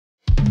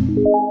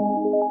Hello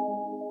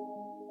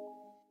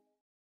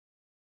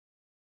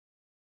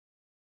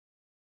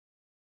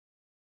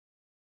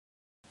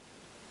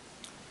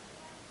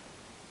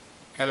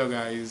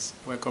guys,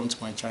 welcome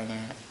to my channel.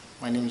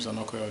 My name is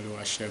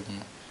Owodailay.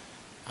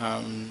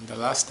 The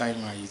last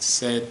time I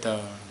said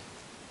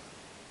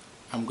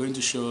I'm going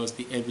to show us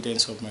the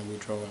evidence of my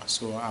withdrawal,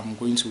 so I'm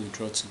going to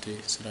withdraw today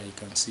so that you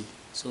can see.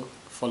 So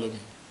follow me.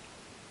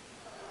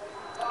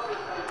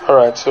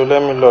 Alright, so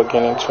let me log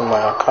in into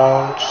my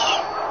account.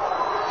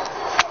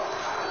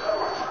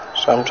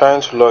 So I'm trying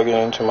to log in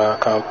into my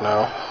account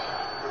now.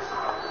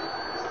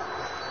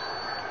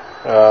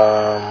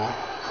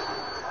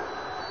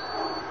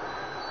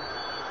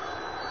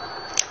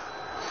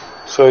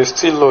 So it's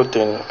still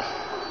loading.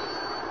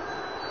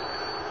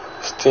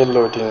 So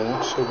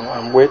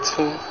I'm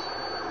waiting.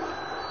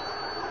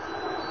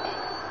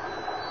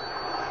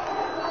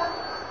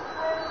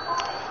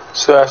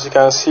 So as you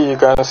can see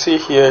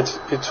here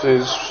it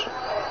is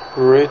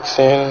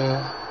written,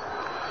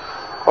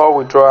 all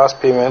withdrawals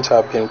payments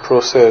have been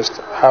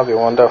processed. Have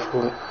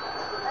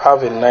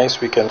a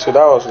nice weekend. So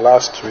that was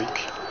last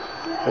week.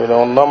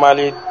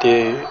 Normally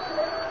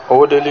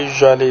Owodailay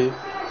usually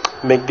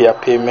make their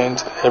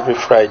payment every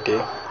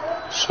Friday.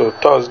 So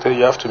Thursday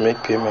you have to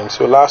make payment.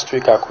 So last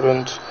week I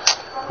couldn't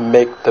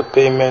make the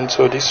payment.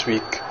 So this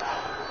week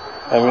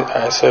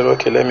I said,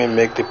 okay, let me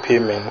make the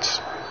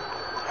payment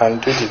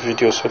and do the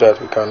video so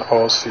that we can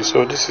all see.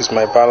 So this is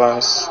my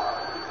balance.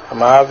 I'm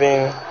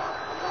having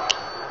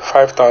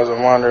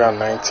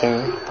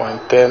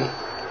 5,119.10.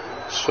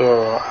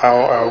 So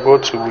I'll go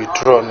to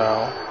withdraw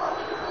now.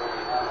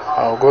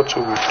 I'll go to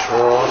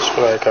withdraw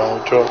so I can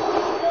withdraw.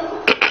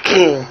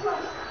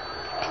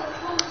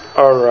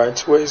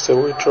 Alright, where is the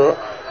withdraw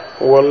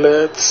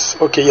wallet?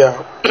 Okay,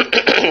 yeah.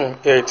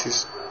 Here it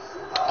is.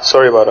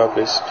 Sorry about that,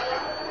 please.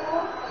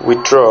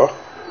 Withdraw.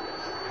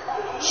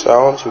 So I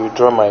want to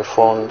withdraw my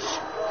funds.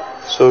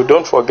 So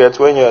don't forget,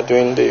 when you are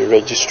doing the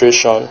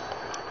registration,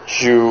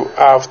 you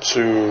have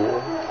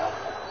to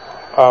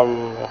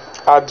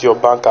add your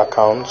bank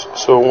account.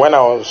 So when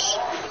I was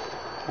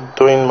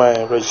doing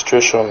my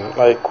registration,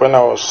 like when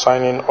I was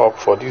signing up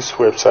for this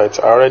website,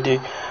 I already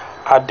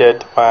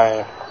added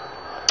my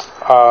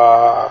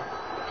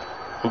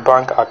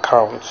bank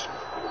account.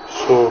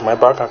 So my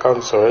bank account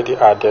is already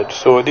added.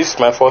 So this is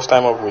my first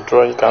time of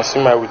withdrawing. You can see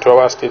my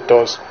withdrawal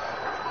status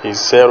is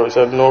 0. It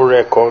said no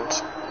record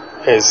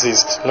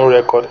exists.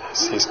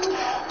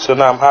 So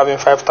now I'm having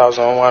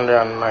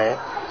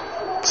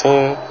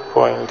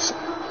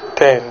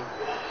 5,119.10.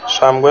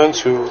 So I'm going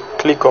to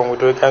click on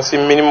withdraw. You can see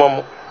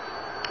minimum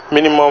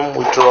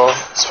withdrawal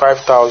is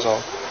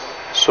 5,000.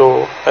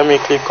 So let me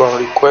click on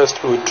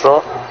request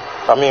withdraw.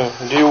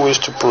 Do you wish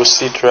to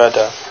proceed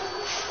rather?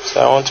 So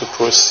I want to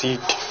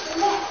proceed.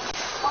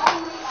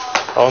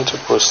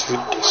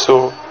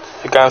 So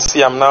you can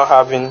see I'm now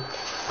having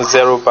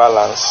 0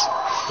 balance.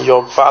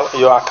 Your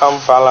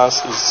account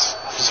balance is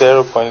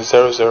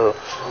 0.00.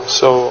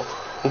 So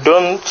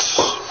don't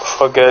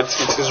forget,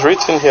 it is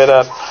written here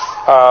that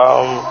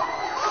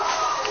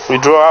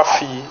withdrawal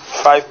fee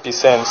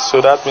 5%.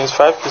 So that means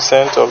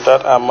 5% of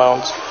that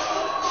amount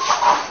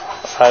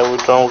I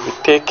withdraw will be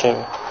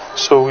taken.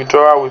 So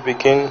withdrawal will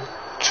begin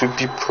to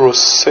be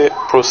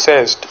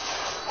processed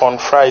on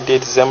Friday,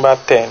 December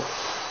 10.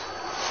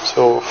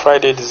 So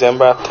Friday,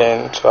 December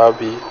 10, so I'll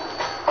be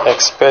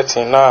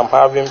expecting. Now I'm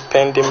having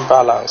pending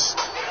balance.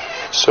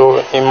 So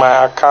in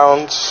my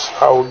account,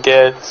 I will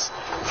get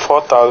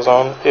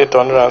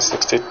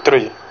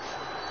 4,863.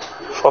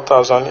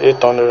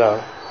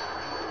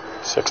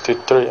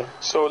 4,863.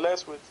 So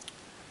let's wait.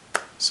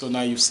 So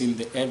now you've seen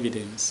the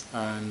evidence,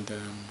 and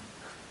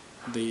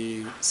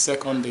the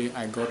second day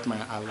I got my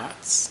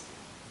alerts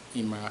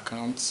in my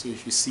account. So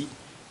if you see,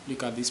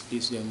 look at this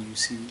place, then you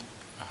see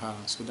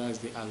so that's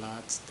the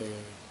alert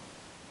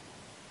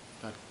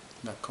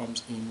that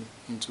comes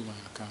into my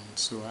account.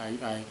 So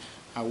I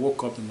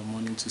woke up in the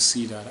morning to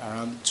see that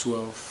around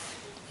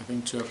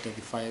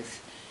 12:35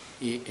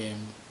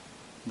 a.m.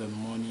 the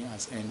money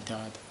has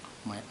entered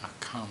my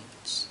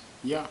account.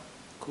 Yeah,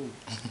 cool.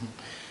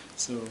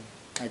 So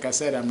like I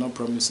said, I'm not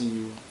promising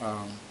you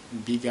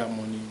bigger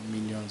money,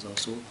 millions or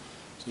so.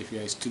 So if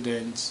you're a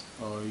student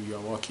or you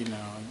are working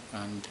now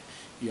and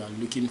you are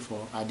looking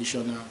for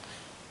additional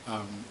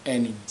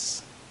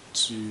earnings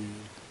to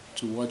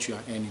what you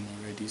are earning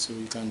already, so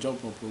you can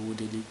jump up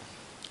Owodailay,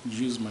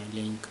 use my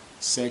link,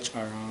 search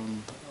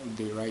around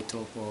the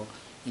write-up or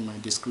in my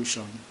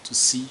description to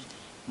see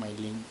my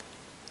link,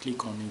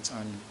 click on it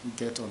and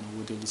get on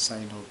Owodailay,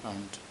 sign up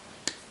and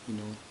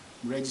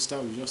register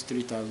with just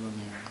 3,000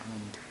 naira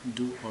and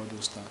do all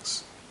those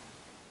tasks.